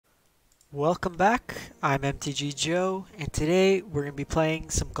Welcome back, I'm MTG Joe, and today we're going to be playing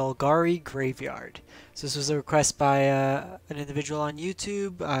some Golgari Graveyard. So this was a request by an individual on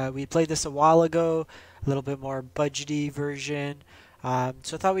YouTube. We played this a while ago, a little bit more budgety version. So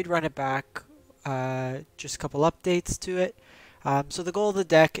I thought we'd run it back, just a couple updates to it. So the goal of the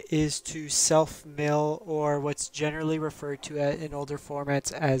deck is to self-mill, or what's generally referred to in older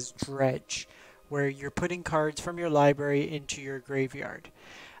formats as dredge, where you're putting cards from your library into your graveyard.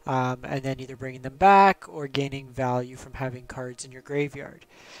 And then either bringing them back or gaining value from having cards in your graveyard.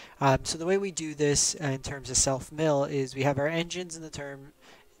 So the way we do this in terms of self-mill is we have our engines in the terms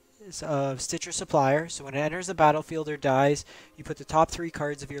of Stitcher Supplier. So when it enters the battlefield or dies, you put the top 3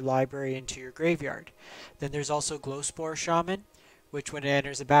 cards of your library into your graveyard. Then there's also Glowspore Shaman, which when it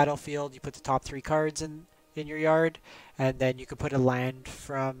enters the battlefield, you put the top 3 cards in your yard, and then you can put a land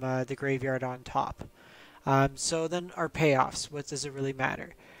from the graveyard on top. So then our payoffs, what does it really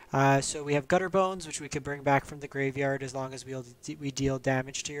matter? So we have Gutterbones, which we can bring back from the graveyard as long as we deal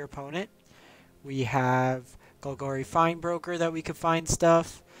damage to your opponent. We have Golgari Findbroker that we can find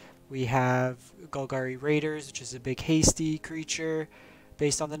stuff. We have Golgari Raiders, which is a big hasty creature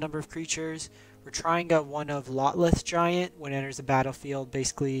based on the number of creatures. We're trying out one of Lotleth Giant. When it enters the battlefield,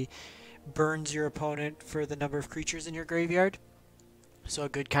 basically burns your opponent for the number of creatures in your graveyard. So a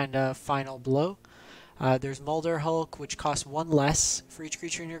good kind of final blow. There's Molderhulk, which costs 1 less for each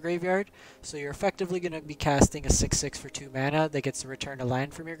creature in your graveyard, so you're effectively going to be casting a 6/6 for 2 mana that gets to return a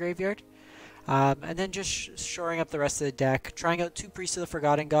land from your graveyard. And then just shoring up the rest of the deck, trying out 2 Priests of the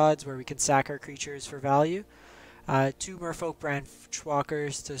Forgotten Gods, where we can sack our creatures for value, 2 Merfolk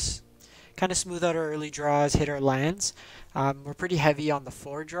Branchwalkers to kind of smooth out our early draws, hit our lands. We're pretty heavy on the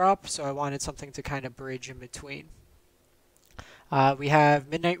 4-drop, so I wanted something to kind of bridge in between. We have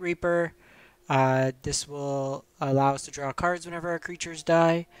Midnight Reaper. This will allow us to draw cards whenever our creatures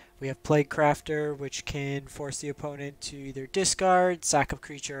die. We have Plaguecrafter, which can force the opponent to either discard, sack a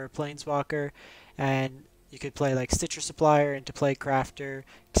creature, or Planeswalker, and you could play like Stitcher Supplier into Plaguecrafter,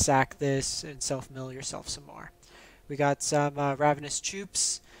 sack this, and self-mill yourself some more. We got some Ravenous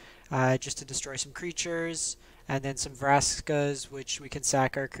Chups, just to destroy some creatures, and then some Vraskas, which we can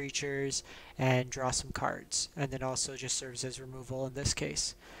sack our creatures and draw some cards, and then also just serves as removal in this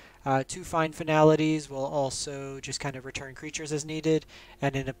case. 2 Find Finalities will also just kind of return creatures as needed,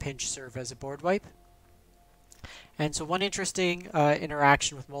 and in a pinch serve as a board wipe. And so one interesting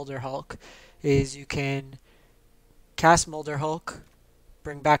interaction with Molderhulk is you can cast Molderhulk,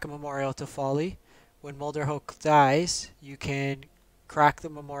 bring back a Memorial to Folly. When Molderhulk dies, you can crack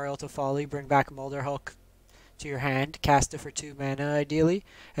the Memorial to Folly, bring back Molderhulk to your hand, cast it for 2 mana ideally,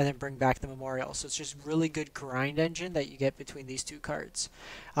 and then bring back the Memorial. So it's just really good grind engine that you get between these 2 cards.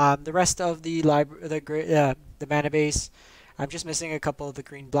 The rest of the mana base, I'm just missing a couple of the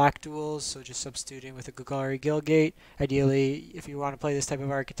green-black duels, so just substituting with a Golgari Guildgate. Ideally, if you want to play this type of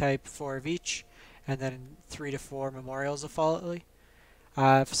archetype, 4 of each, and then 3 to 4 Memorials of Folly.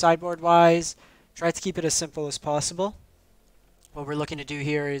 Sideboard-wise, try to keep it as simple as possible. What we're looking to do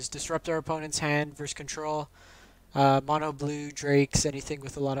here is disrupt our opponent's hand versus control. Mono blue Drakes, anything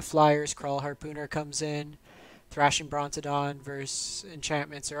with a lot of flyers. Kraul Harpooner comes in. Thrashing Brontodon versus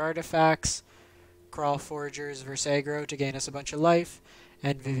enchantments or artifacts. Kraul Foragers versus aggro to gain us a bunch of life.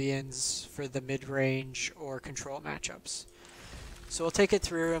 And Vivians for the mid-range or control matchups. So we'll take it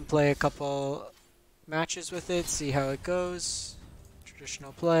through and play a couple matches with it, see how it goes.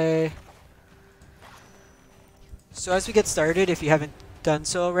 Traditional play. So as we get started, if you haven't done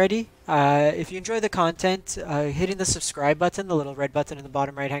so already, if you enjoy the content, hitting the subscribe button, the little red button in the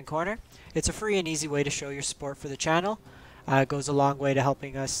bottom right hand corner, it's a free and easy way to show your support for the channel. It goes a long way to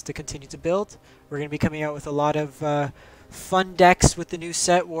helping us to continue to build. We're going to be coming out with a lot of fun decks with the new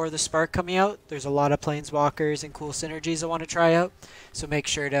set, War of the Spark, coming out. There's a lot of Planeswalkers and cool synergies I want to try out, so make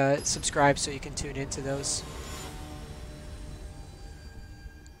sure to subscribe so you can tune into those.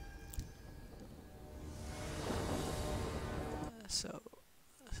 So,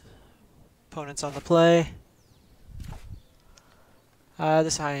 opponent's on the play.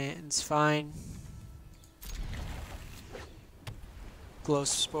 This hand's fine.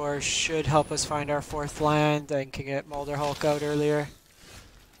 Glowspore should help us find our 4th land and can get Molderhulk out earlier.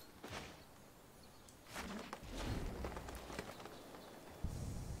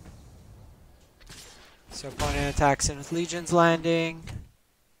 So opponent attacks in with Legion's Landing.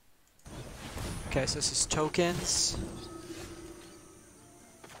 Okay, so this is tokens.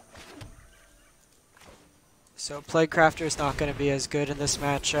 So Plaguecrafter is not going to be as good in this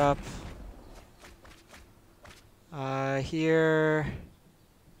matchup. Here,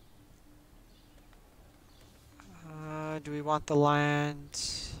 do we want the land?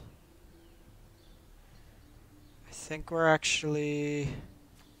 think we're actually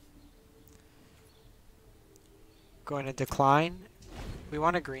going to decline. We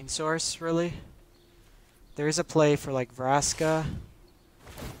want a green source, really. There is a play for like Vraska.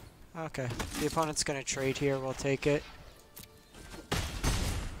 Okay, the opponent's going to trade here, we'll take it.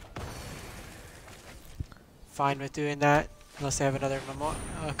 Fine with doing that, unless they have another memo.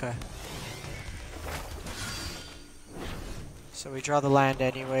 Okay. So we draw the land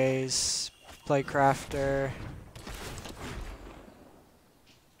anyways. Plaguecrafter.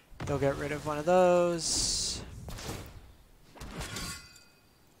 They'll get rid of one of those.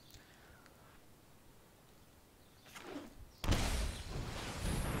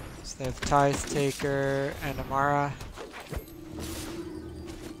 So they have Tithe Taker and Amara.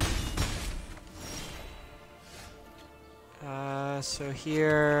 So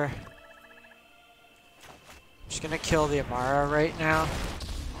here, I'm just gonna kill the Amara right now.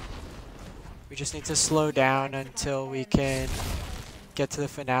 We just need to slow down until we can get to the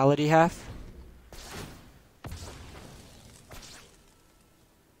Finality half.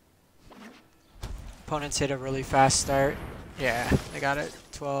 Opponents hit a really fast start. Yeah, they got it.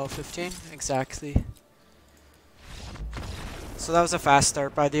 12, 15, exactly. So that was a fast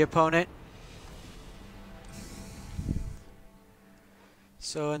start by the opponent.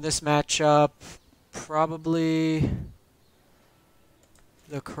 So in this matchup, probably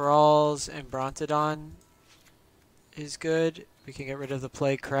the Krauls and Brontodon is good. We can get rid of the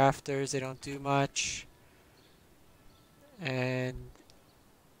Plaguecrafters, they don't do much. And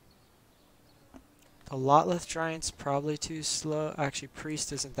the Lotleth Giant's probably too slow. Actually,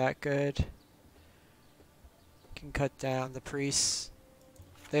 Priest isn't that good. Can cut down the Priests.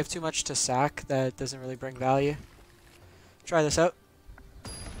 They have too much to sack that doesn't really bring value. Try this out.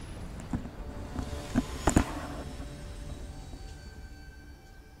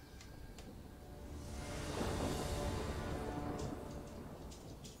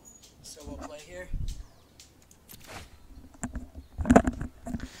 So we'll play here.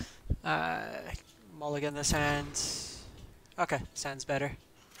 Mulligan this hand. Okay, sounds better.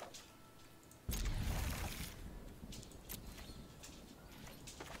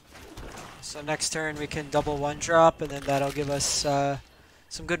 So next turn we can double one drop, and then that'll give us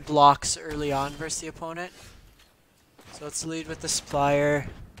some good blocks early on versus the opponent. So let's lead with the Supplier.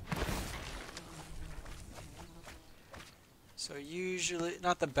 So usually,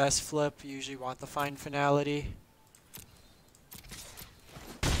 not the best flip, you usually want the Find Finality.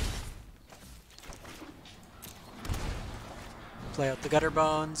 Play out the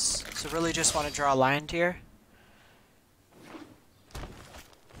Gutterbones. So really just want to draw a land here.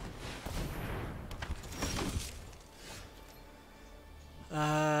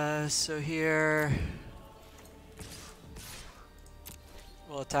 So here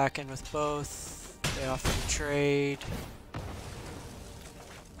we'll attack in with both. They offer to trade.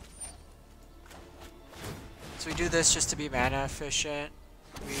 So we do this just to be mana efficient.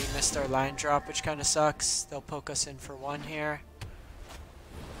 We missed our line drop, which kind of sucks. They'll poke us in for one here.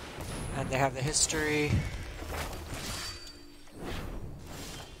 And they have the history.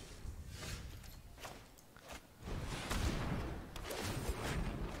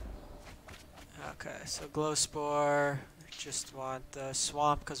 Okay, so Glowspore, just want the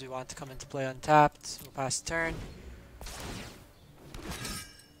swamp because we want to come into play untapped. We'll pass the turn.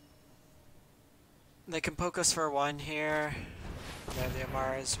 They can poke us for one here. They have the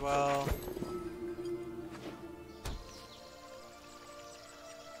Amara as well.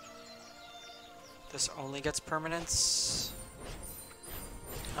 This only gets permanents.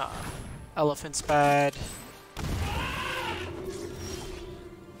 Elephant's bad.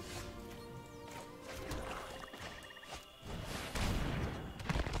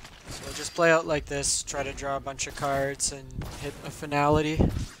 So we'll just play out like this, try to draw a bunch of cards and hit a Finality.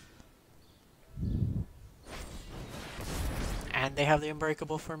 And they have the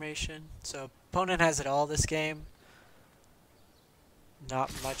Unbreakable formation. So opponent has it all this game.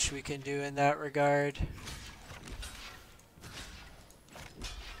 Not much we can do in that regard.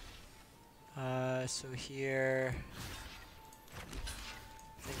 So here,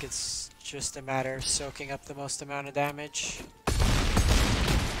 I think it's just a matter of soaking up the most amount of damage.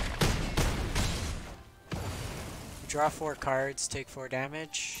 Draw 4 cards, take 4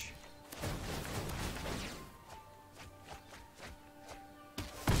 damage.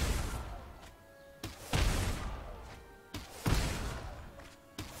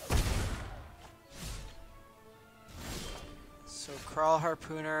 So Kraul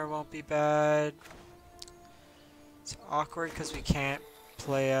Harpooner won't be bad. It's awkward because we can't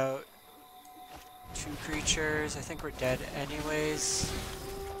play out 2 creatures. I think we're dead anyways.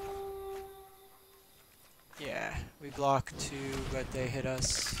 Yeah, we block 2, but they hit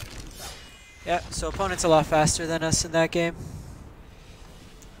us. Yeah, so opponent's a lot faster than us in that game.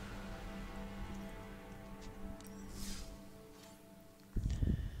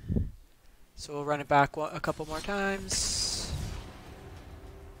 So we'll run it back a couple more times.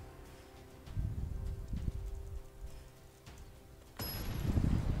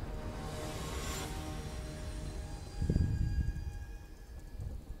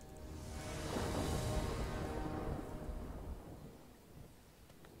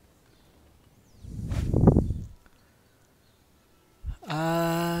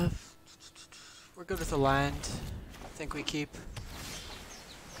 We're good with the land. I think we keep.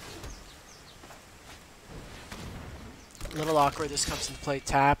 A little awkward, this comes into play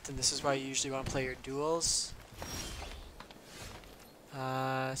tapped, and this is why you usually want to play your duels. So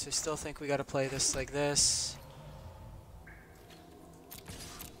I still think we gotta play this like this.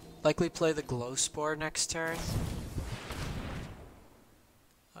 Likely play the Glowspore next turn.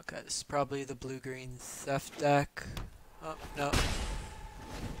 Okay, this is probably the blue-green theft deck. Oh, no.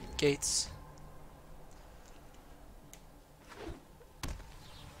 Gates.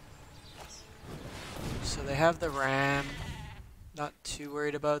 So they have the ram. Not too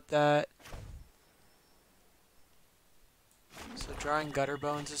worried about that. So drawing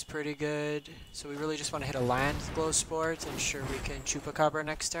Gutterbones is pretty good. So we really just want to hit a land with Glowspore to ensure we can Chupacabra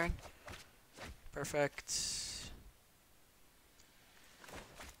next turn. Perfect.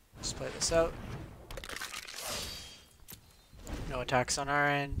 Let's play this out. No attacks on our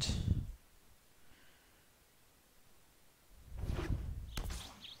end.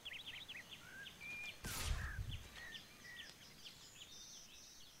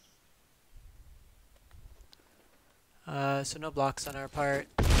 So no blocks on our part.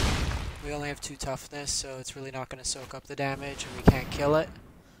 We only have 2 toughness, so it's really not going to soak up the damage, and we can't kill it.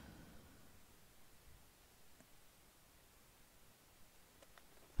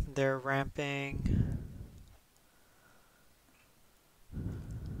 They're ramping.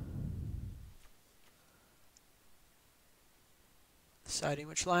 Deciding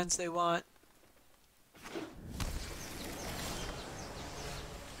which lines they want.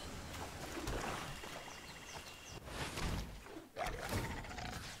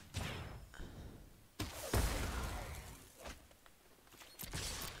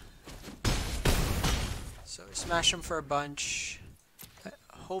 So we smash them for a bunch.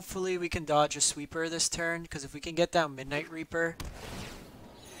 Hopefully we can dodge a sweeper this turn, because if we can get down Midnight Reaper,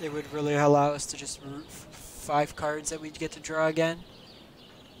 it would really allow us to just root 5 cards that we'd get to draw again.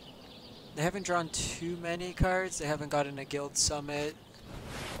 They haven't drawn too many cards. They haven't gotten a Guild Summit.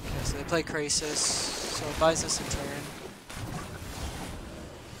 Okay, so they play Krasis, so it buys us a turn.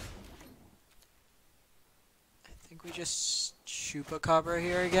 I think we just Chupacabra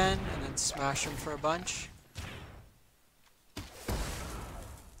here again, and then smash them for a bunch.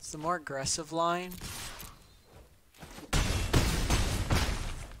 It's the more aggressive line.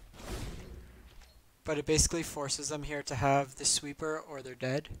 But it basically forces them here to have the sweeper or they're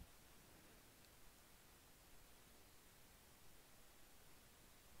dead.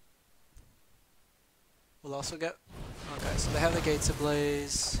 We'll also get... Okay, so they have the Gates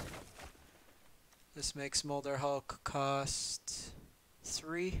Ablaze. This makes Molderhulk cost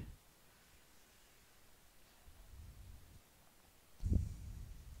 3.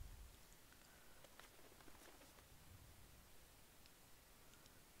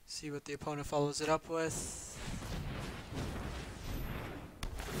 See what the opponent follows it up with.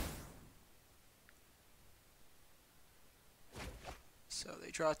 So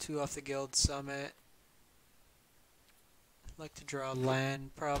they draw 2 off the Guild Summit. I'd like to draw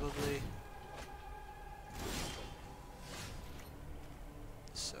land, probably.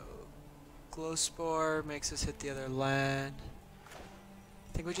 So Glowspore makes us hit the other land.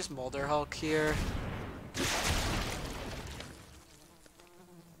 I think we just Molderhulk here.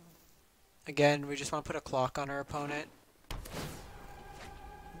 Again, we just want to put a clock on our opponent.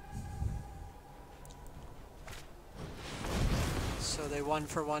 So they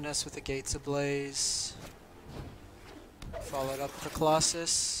 1-for-1 us with the Gates Ablaze. Followed up with the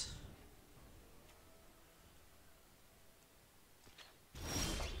Colossus.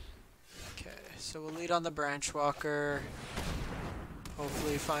 Okay, so we'll lead on the Branchwalker.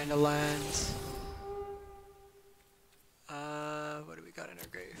 Hopefully find a land. What do we got in our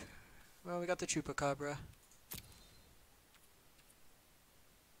grave? Well, we got the Chupacabra.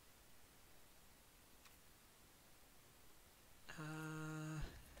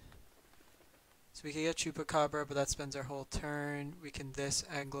 So we can get Chupacabra, but that spends our whole turn. We can this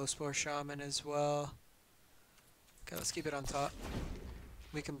and Glowspore Shaman as well. Okay, let's keep it on top.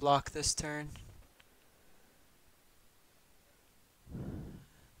 We can block this turn.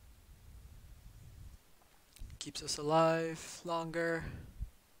 Keeps us alive longer.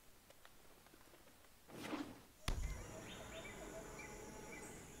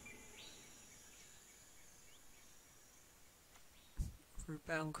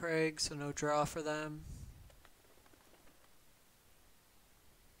 Rootbound Crag, so no draw for them.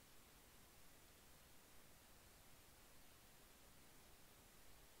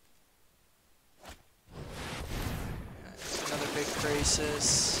 Another big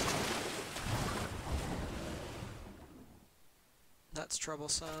crisis. That's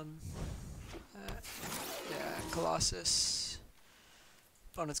troublesome. Yeah, Colossus.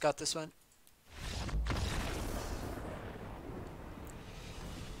 Opponent's got this one.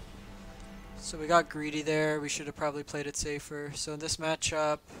 So we got greedy there. We should have probably played it safer. So in this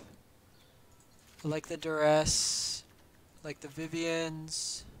matchup, I like the Duress, I like the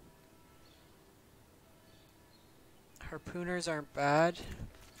Vivians. Harpooners aren't bad.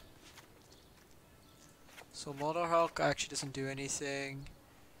 So Molderhulk actually doesn't do anything.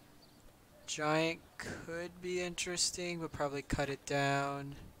 Giant could be interesting, but probably cut it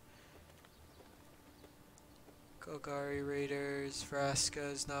down. Golgari Raiders,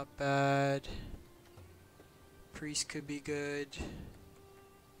 Vraska is not bad. Priest could be good.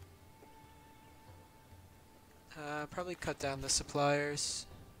 Probably cut down the suppliers.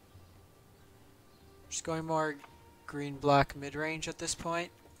 Just going more green-black mid-range at this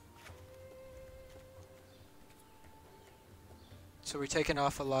point. So we're taking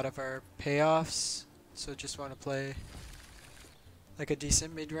off a lot of our payoffs, so just want to play like a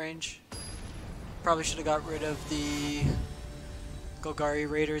decent mid-range. Probably should have got rid of the Golgari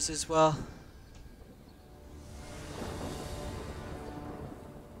Raiders as well.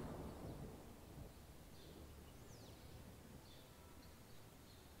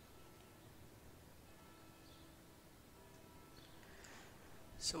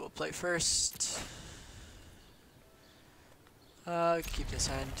 So we'll play first. Keep this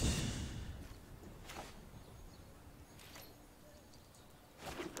hand.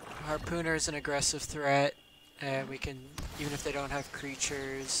 Harpooner is an aggressive threat, and we can, even if they don't have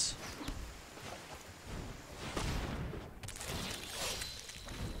creatures.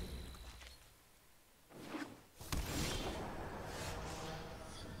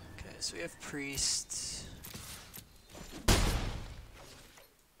 Okay, so we have Priest.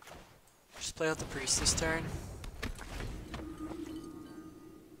 Just play out the Priest this turn.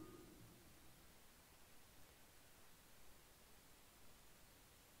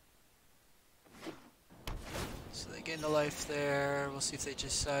 Gain the life there. We'll see if they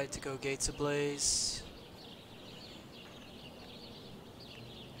decide to go Gates Ablaze.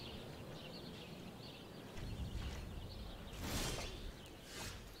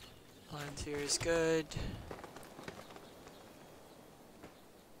 Land here is good.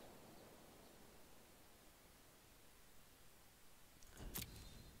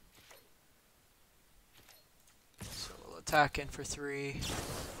 So we'll attack in for 3.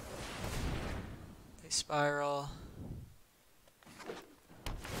 They spiral.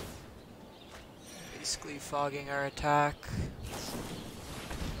 Basically fogging our attack.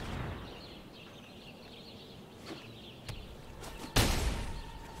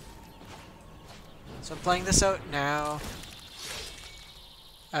 So I'm playing this out now,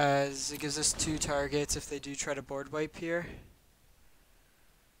 as it gives us 2 targets if they do try to board wipe here.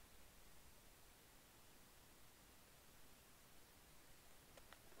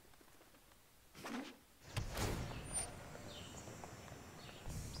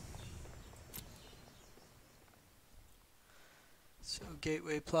 So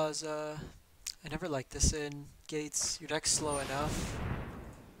Gateway Plaza, I never liked this in Gates. Your deck's slow enough.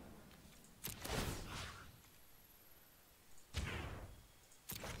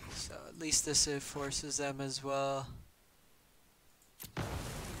 So at least this forces them as well.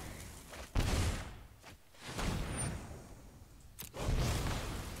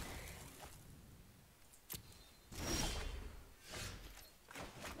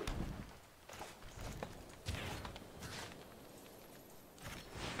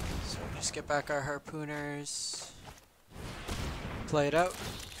 Get back our Harpooners, play it out.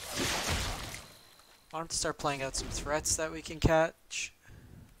 I want to start playing out some threats that we can catch.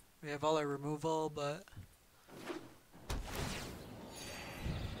 We have all our removal, but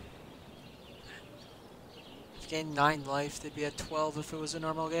if you gain 9 life, they'd be at 12 if it was a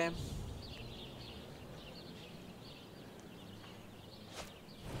normal game.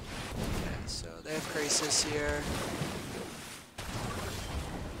 Okay, so they have Crisis here.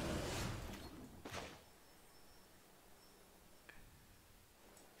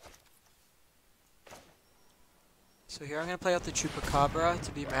 So here I'm going to play out the Chupacabra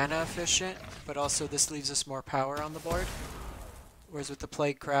to be mana efficient, but also this leaves us more power on the board. Whereas with the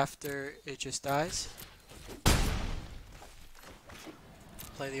Plaguecrafter, it just dies.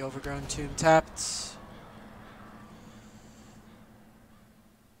 Play the Overgrown Tomb tapped.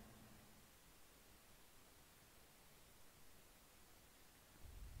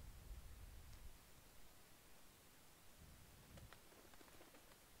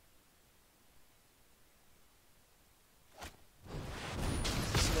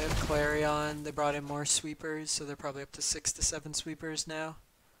 Clarion, they brought in more sweepers, so they're probably up to 6 to 7 sweepers now.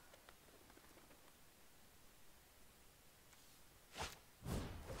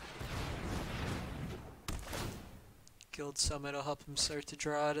 Guild Summit will help him start to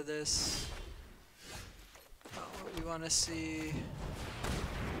draw out of this. What we want to see.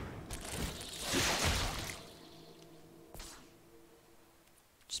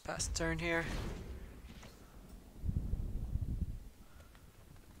 Just pass the turn here.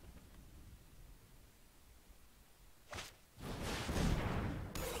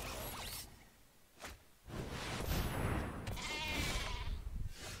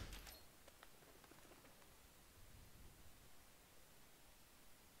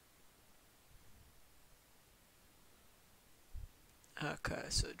 Okay,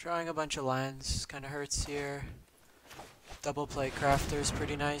 so drawing a bunch of lands kind of hurts here. Double Plaguecrafter is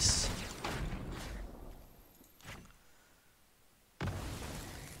pretty nice.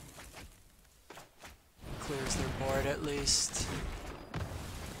 Clears their board at least.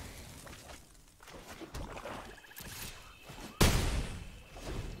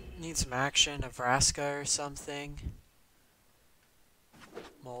 Need some action, a Vraska or something.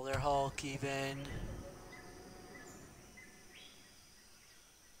 Molderhulk even.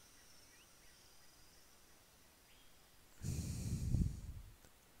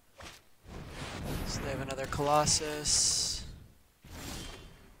 So they have another Colossus.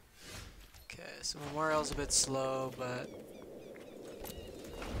 Okay, so Memorial's a bit slow, but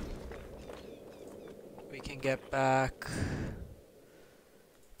we can get back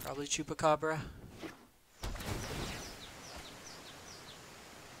probably Chupacabra.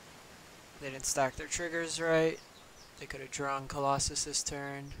 They didn't stack their triggers right. They could have drawn Colossus this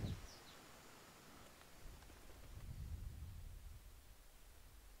turn.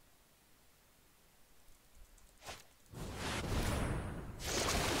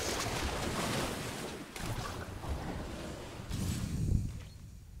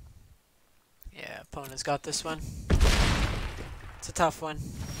 Yeah, opponent's got this one. It's a tough one.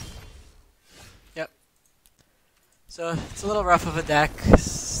 Yep. So it's a little rough of a deck.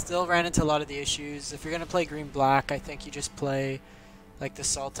 Still ran into a lot of the issues. If you're going to play green-black, I think you just play like the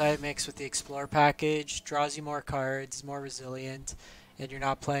Sultai mix with the Explore package. Draws you more cards, more resilient, and you're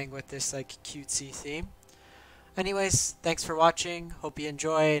not playing with this like cutesy theme. Anyways, thanks for watching. Hope you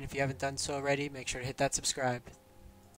enjoy, and if you haven't done so already, make sure to hit that subscribe.